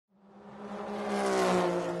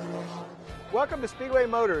Welcome to Speedway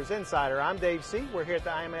Motors Insider. I'm Dave C. We're here at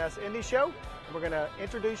the IMS Indy Show, and we're going to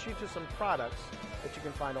introduce you to some products that you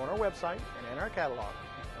can find on our website and in our catalog.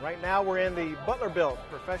 And right now we're in the Butler Built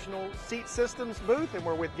Professional Seat Systems booth, and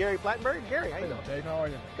we're with Gary Plattenberger. Gary, how you doing? Dave, how are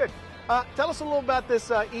you? Good. Tell us a little about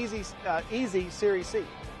this E-Z Series seat.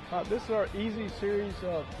 This is our E-Z Series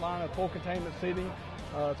line of full containment seating.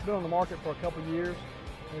 It's been on the market for a couple of years.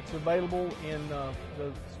 It's available in the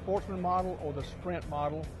Sportsman model or the Sprint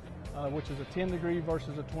model, which is a 10-degree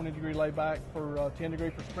versus a 20-degree layback for 10-degree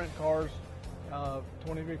for sprint cars,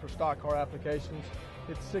 20-degree for stock car applications.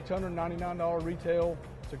 It's $699 retail.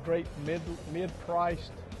 It's a great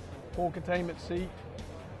mid-priced full containment seat.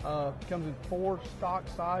 It comes in 4 stock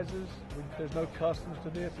sizes. There's no customs to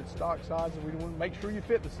this. It's stock sizes. We want to make sure you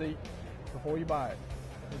fit the seat before you buy it.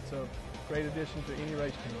 It's a great addition to any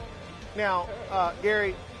race team. Now,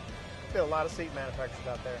 Gary, there are a lot of seat manufacturers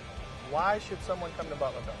out there. Why should someone come to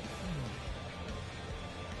Butler Built?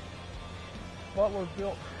 Butler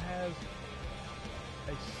Built has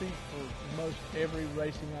a seat for most every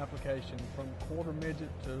racing application, from quarter midget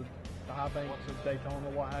to the high banks of Daytona,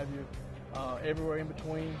 what have you, everywhere in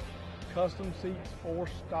between. Custom seats or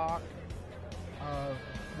stock.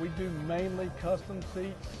 We do mainly custom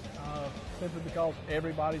seats simply because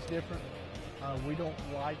everybody's different. We don't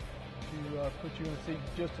like to put you in a seat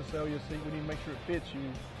just to sell you a seat. We need to make sure it fits you.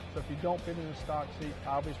 So if you don't fit in a stock seat,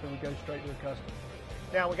 obviously we go straight to a custom.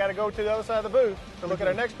 Now we got to go to the other side of the booth to look at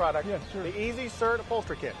our next product, yes, sure. The E-Z Sert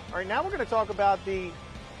upholstery kit. All right, now we're going to talk about the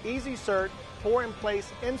E-Z Sert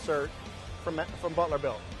pour-in-place insert from Butler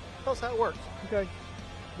Built. Tell us how it works. Okay,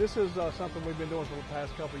 this is something we've been doing for the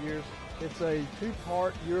past couple of years. It's a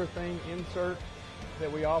 2-part urethane insert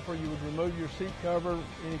that we offer. You would remove your seat cover,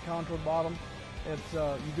 any contour bottom. It's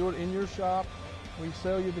you do it in your shop. We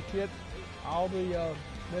sell you the kit. All the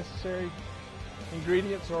necessary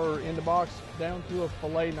ingredients are in the box, down to a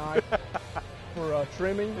fillet knife for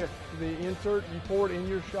trimming the insert. You pour it in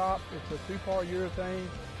your shop. It's a 2-part urethane,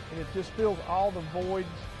 and it just fills all the voids,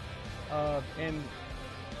 and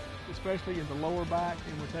especially in the lower back,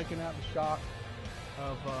 and we're taking out the shock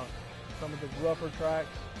of some of the rougher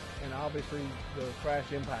tracks and obviously the crash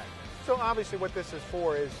impact. So obviously what this is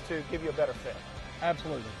for is to give you a better fit.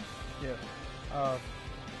 Absolutely, yes.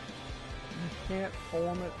 You can't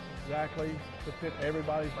form it exactly to fit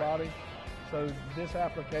everybody's body. So this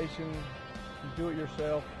application, you do it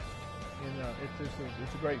yourself, and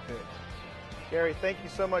it's a great fit. Gary, thank you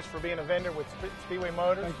so much for being a vendor with Speedway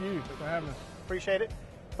Motors. Thank you for having us. Appreciate it.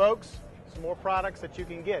 Folks, some more products that you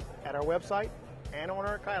can get at our website and on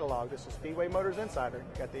our catalog. This is Speedway Motors Insider.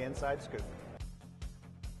 Got the inside scoop.